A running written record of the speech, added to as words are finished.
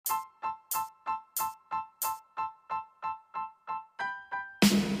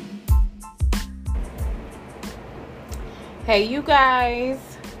Hey, you guys.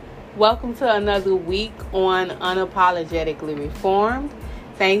 Welcome to another week on Unapologetically Reformed.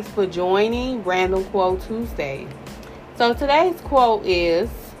 Thanks for joining Random Quote Tuesday. So today's quote is,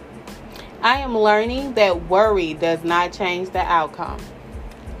 I am learning that worry does not change the outcome.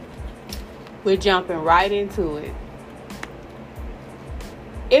 We're jumping right into it.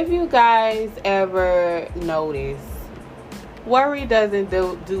 If you guys ever notice, worry doesn't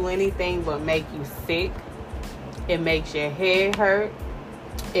do anything but make you sick. It makes your head hurt.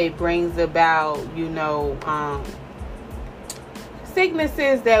 It brings about,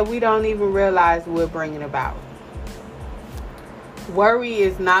 sicknesses that we don't even realize we're bringing about. Worry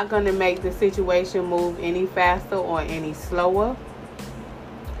is not going to make the situation move any faster or any slower.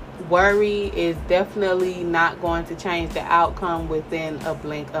 Worry is definitely not going to change the outcome within a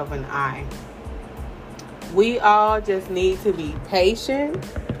blink of an eye. We all just need to be patient,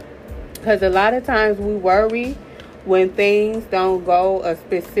 because a lot of times we worry when things don't go a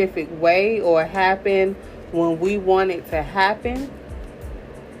specific way or happen when we want it to happen.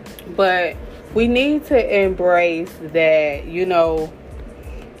 But we need to embrace that,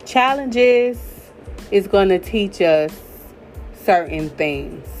 challenges is going to teach us certain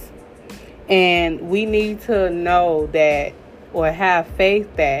things. And we need to know that, or have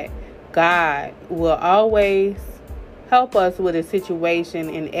faith that God will always help us with a situation,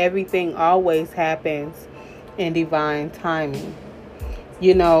 and everything always happens in divine timing.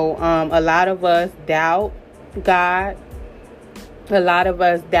 A lot of us doubt God. A lot of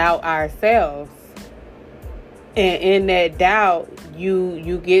us doubt ourselves. And in that doubt,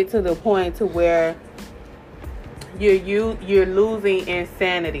 you get to the point to where you're losing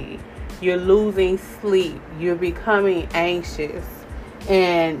insanity. You're losing sleep. You're becoming anxious.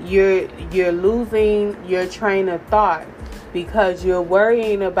 And you're losing your train of thought, because you're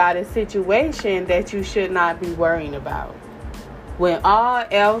worrying about a situation that you should not be worrying about. When all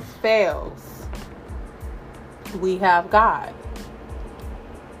else fails, we have God.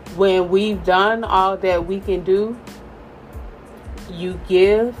 When we've done all that we can do, you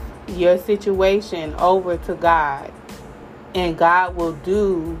give your situation over to God, and God will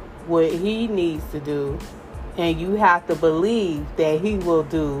do what He needs to do. And you have to believe that He will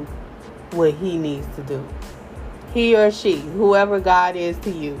do what He needs to do. He or she, whoever God is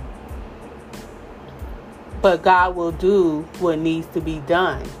to you. But God will do what needs to be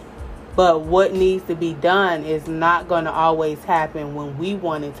done. But what needs to be done is not going to always happen when we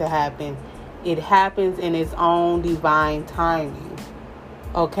want it to happen. It happens in its own divine timing.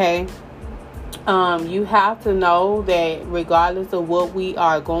 Okay? You have to know that regardless of what we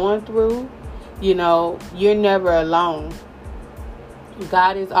are going through, you're never alone.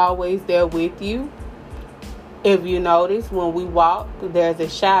 God is always there with you. If you notice, when we walk, there's a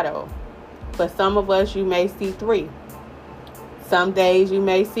shadow. For some of us, you may see 3. Some days you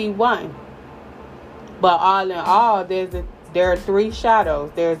may see 1. But all in all, there are 3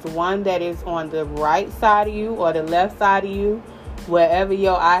 shadows. There's one that is on the right side of you or the left side of you, wherever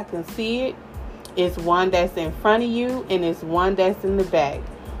your eye can see it. It's one that's in front of you, and it's one that's in the back.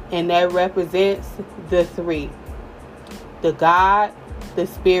 And that represents the 3. The God, the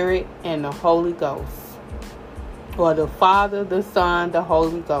Spirit, and the Holy Ghost. Or the Father, the Son, the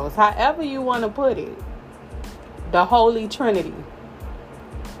Holy Ghost. However you want to put it. The Holy Trinity.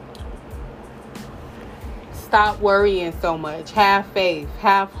 Stop worrying so much. Have faith.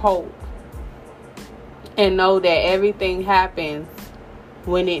 Have hope. And know that everything happens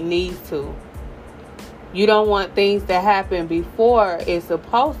when it needs to. You don't want things to happen before it's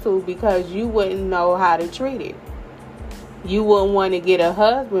supposed to, because you wouldn't know how to treat it. You wouldn't want to get a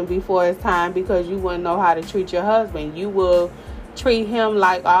husband before it's time, because you wouldn't know how to treat your husband. You will treat him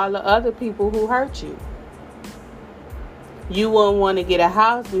like all the other people who hurt you. You wouldn't want to get a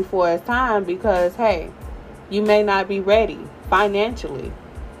house before it's time, because, hey, you may not be ready financially.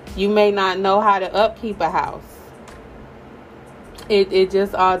 You may not know how to upkeep a house. It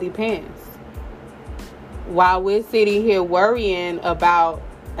just all depends. While we're sitting here worrying about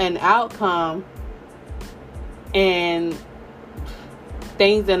an outcome and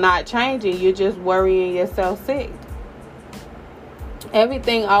things are not changing, you're just worrying yourself sick.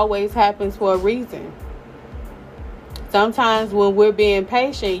 Everything always happens for a reason. Sometimes when we're being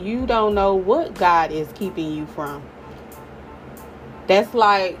patient, you don't know what God is keeping you from. That's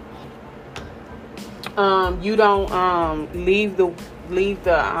like you don't leave the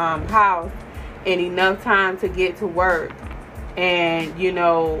house in enough time to get to work. And,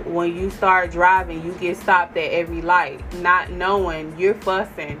 when you start driving, you get stopped at every light, not knowing you're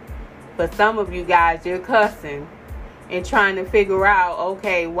fussing. For some of you guys, you're cussing and trying to figure out,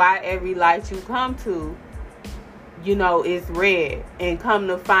 okay, why every light you come to, it's red. And come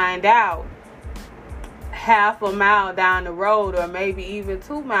to find out, half a mile down the road, or maybe even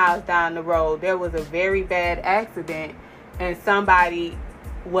 2 miles down the road, there was a very bad accident and somebody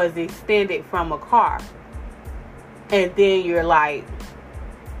was extended from a car. And then you're like,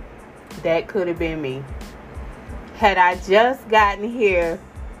 that could have been me. Had I just gotten here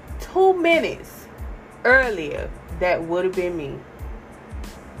 2 minutes earlier, that would have been me.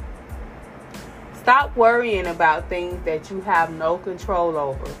 Stop worrying about things that you have no control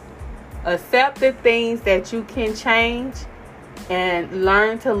over. Accept the things that you can change and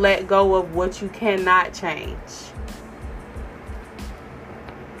learn to let go of what you cannot change.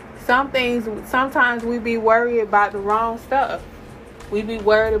 Sometimes we be worried about the wrong stuff. We be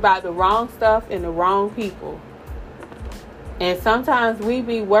worried about the wrong stuff and the wrong people. And sometimes we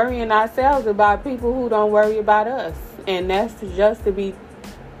be worrying ourselves about people who don't worry about us. And that's just to be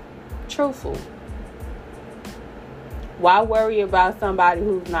truthful. Why worry about somebody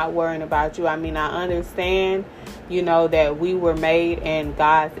who's not worrying about you? I mean, I understand, that we were made in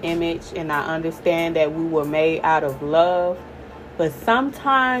God's image, and I understand that we were made out of love. But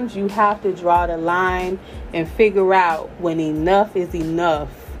sometimes you have to draw the line and figure out when enough is enough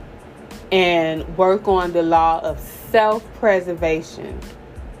and work on the law of self-preservation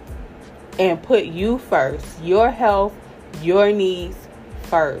and put you first, your health, your needs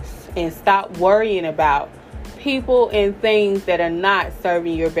first, and stop worrying about people and things that are not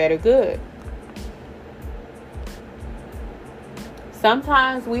serving your better good.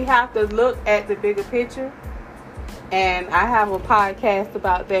 Sometimes we have to look at the bigger picture, and I have a podcast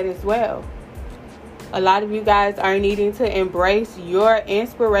about that as well. A lot of you guys are needing to embrace your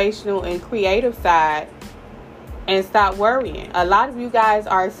inspirational and creative side and stop worrying. A lot of you guys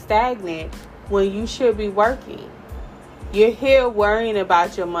are stagnant when you should be working. You're here worrying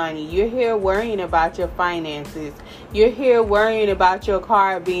about your money. You're here worrying about your finances. You're here worrying about your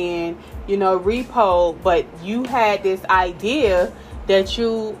car being, repoed, but you had this idea that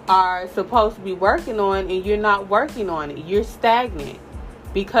you are supposed to be working on and you're not working on it. You're stagnant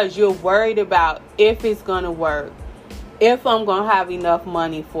because you're worried about if it's going to work, if I'm going to have enough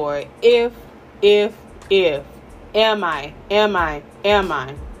money for it, if, am I?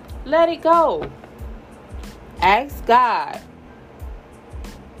 Let it go. Ask God.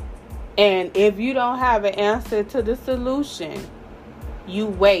 And if you don't have an answer to the solution, you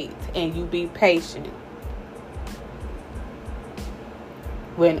wait and you be patient.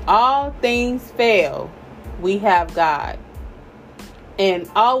 When all things fail, we have God. And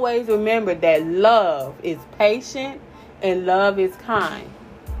always remember that love is patient and love is kind.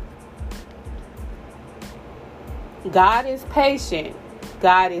 God is patient.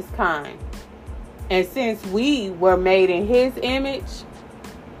 God is kind. And since we were made in His image,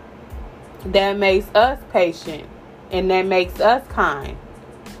 that makes us patient and that makes us kind.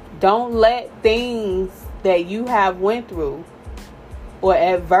 Don't let things that you have went through or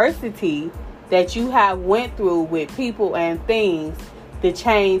adversity that you have went through with people and things to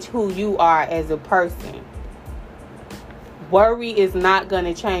change who you are as a person. Worry is not going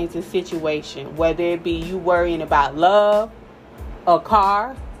to change the situation, whether it be you worrying about love, a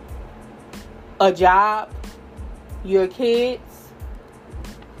car, a job, your kids.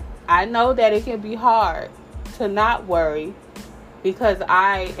 I know that it can be hard to not worry because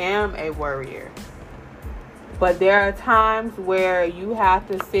I am a worrier. But there are times where you have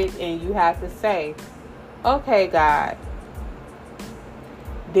to sit and you have to say, okay, God,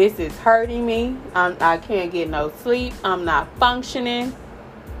 this is hurting me. I can't get no sleep. I'm not functioning.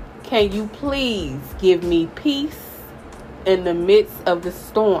 Can you please give me peace in the midst of the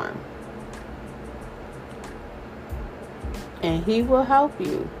storm? And He will help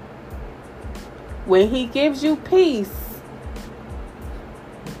you. When He gives you peace,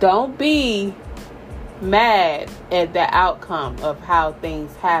 don't be mad at the outcome of how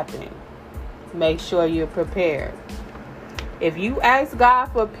things happen. Make sure you're prepared. If you ask God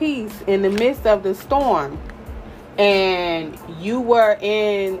for peace in the midst of the storm, and you were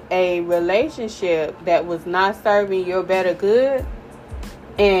in a relationship that was not serving your better good,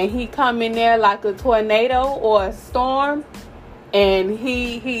 and He come in there like a tornado or a storm, and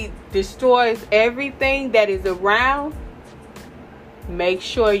he destroys everything that is around, make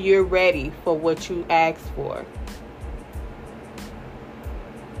sure you're ready for what you asked for.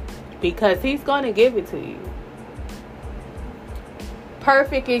 Because He's going to give it to you.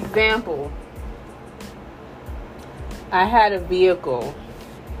 Perfect example. I had a vehicle.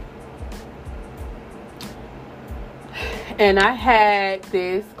 And I had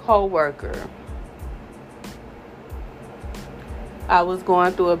this coworker. I was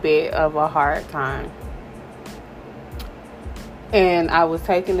going through a bit of a hard time. And I was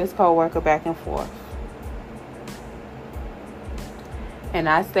taking this coworker back and forth. And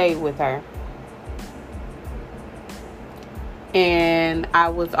I stayed with her. And I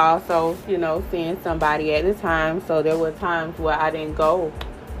was also, seeing somebody at the time. So there were times where I didn't go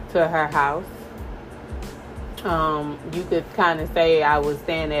to her house. You could kind of say I was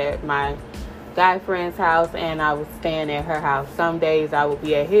staying at my guy friend's house and I was staying at her house. Some days I would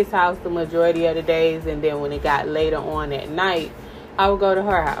be at his house the majority of the days. And then when it got later on at night, I would go to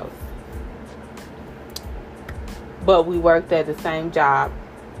her house. But we worked at the same job.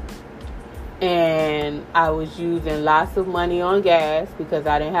 And I was using lots of money on gas because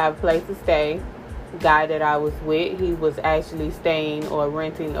I didn't have a place to stay. The guy that I was with, he was actually staying or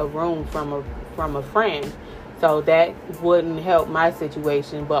renting a room from a friend. So that wouldn't help my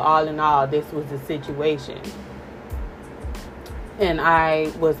situation. But all in all, this was the situation. And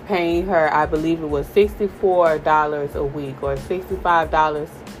I was paying her, I believe it was $64 a week or $65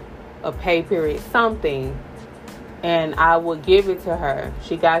 a pay period, something. And I would give it to her.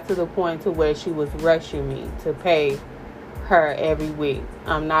 She got to the point to where she was rushing me to pay her every week.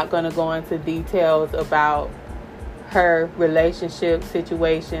 I'm not going to go into details about her relationship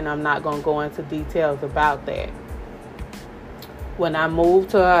situation. I'm not going to go into details about that. When I moved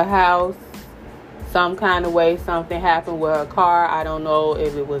to her house, some kind of way something happened with her car. I don't know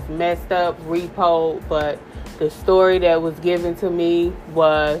if it was messed up, repoed, but the story that was given to me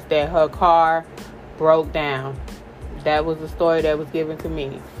was that her car broke down. That was the story that was given to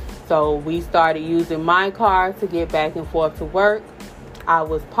me. So we started using my car to get back and forth to work. I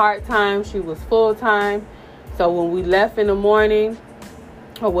was part-time. She was full-time. So when we left in the morning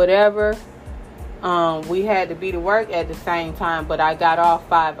or whatever, we had to be to work at the same time. But I got off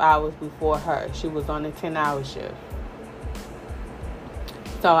 5 hours before her. She was on a 10-hour shift.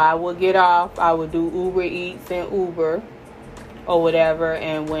 So I would get off. I would do Uber Eats and Uber or whatever,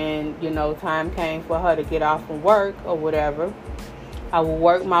 and when time came for her to get off from work or whatever, I would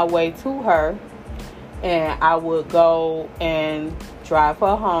work my way to her and I would go and drive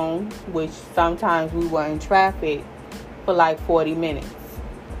her home, which sometimes we were in traffic for like 40 minutes.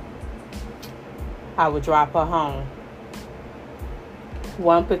 I would drop her home.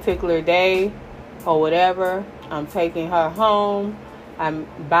 One particular day or whatever, I'm taking her home. I'm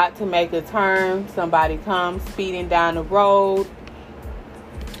about to make a turn. Somebody comes speeding down the road.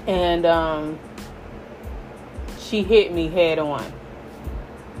 And she hit me head on.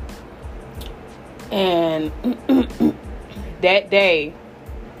 And that day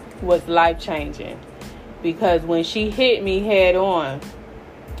was life-changing. Because when she hit me head on,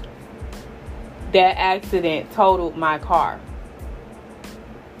 that accident totaled my car.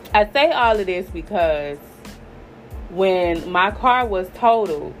 I say all of this because when my car was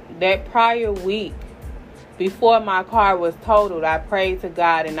totaled, that prior week, before my car was totaled, I prayed to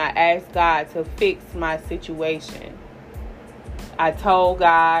God and I asked God to fix my situation. I told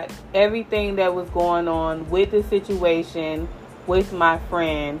God everything that was going on with the situation, with my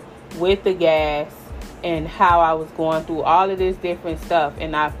friend, with the gas, and how I was going through all of this different stuff.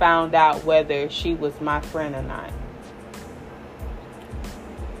 And I found out whether she was my friend or not.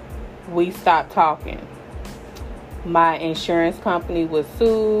 We stopped talking. My insurance company was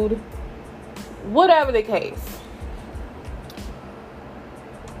sued. Whatever the case,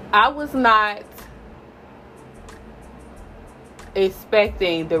 I was not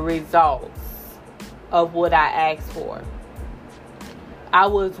expecting the results of what I asked for. I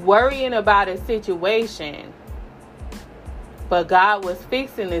was worrying about a situation, but God was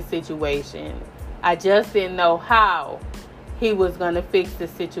fixing the situation. I just didn't know how He was going to fix the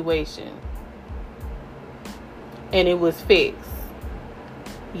situation. And it was fixed.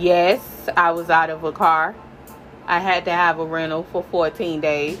 Yes, I was out of a car. I had to have a rental for 14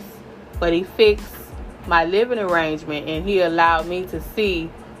 days. But He fixed my living arrangement and He allowed me to see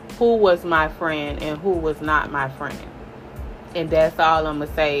who was my friend and who was not my friend. And that's all I'm going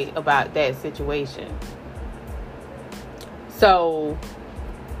to say about that situation. So,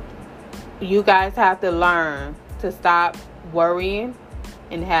 you guys have to learn to stop worrying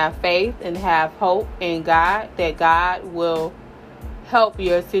and have faith and have hope in God, that God will help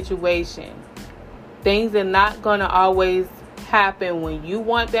your situation. Things are not going to always happen when you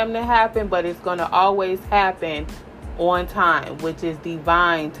want them to happen, but it's going to always happen on time, which is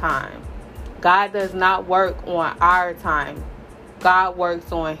divine time. God does not work on our time. God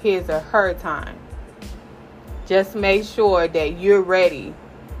works on His or her time. Just make sure that you're ready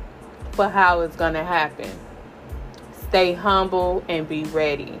for how it's going to happen. Stay humble and be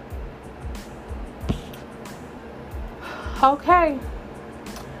ready. Okay.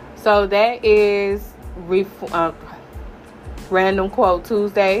 So that is Random Quote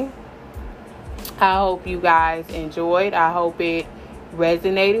Tuesday. I hope you guys enjoyed. I hope it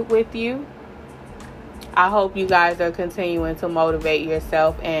resonated with you. I hope you guys are continuing to motivate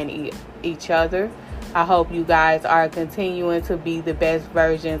yourself and each other. I hope you guys are continuing to be the best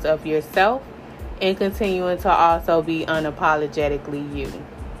versions of yourself and continuing to also be unapologetically you.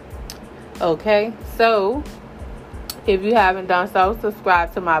 Okay, so if you haven't done so,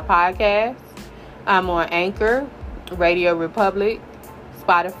 subscribe to my podcast. I'm on Anchor, Radio Republic,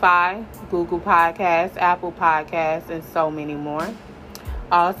 Spotify, Google Podcasts, Apple Podcasts, and so many more.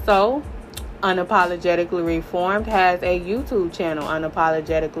 Also, Unapologetically Reformed has a YouTube channel,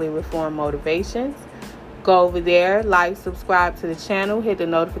 Unapologetically Reformed Motivations. Go over there, like, subscribe to the channel, hit the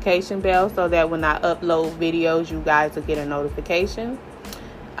notification bell so that when I upload videos, you guys will get a notification.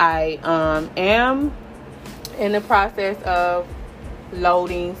 I am in the process of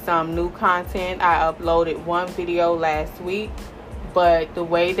loading some new content. I uploaded one video last week, but the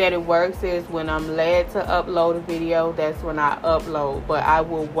way that it works is when I'm led to upload a video, that's when I upload. But I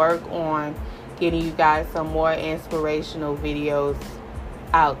will work on getting you guys some more inspirational videos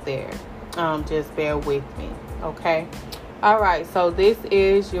out there. Just bear with me, okay? All right, so this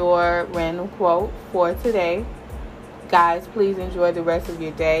is your random quote for today. Guys, please enjoy the rest of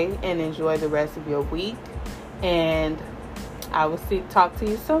your day and enjoy the rest of your week. And I will talk to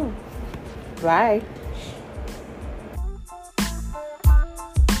you soon. Bye.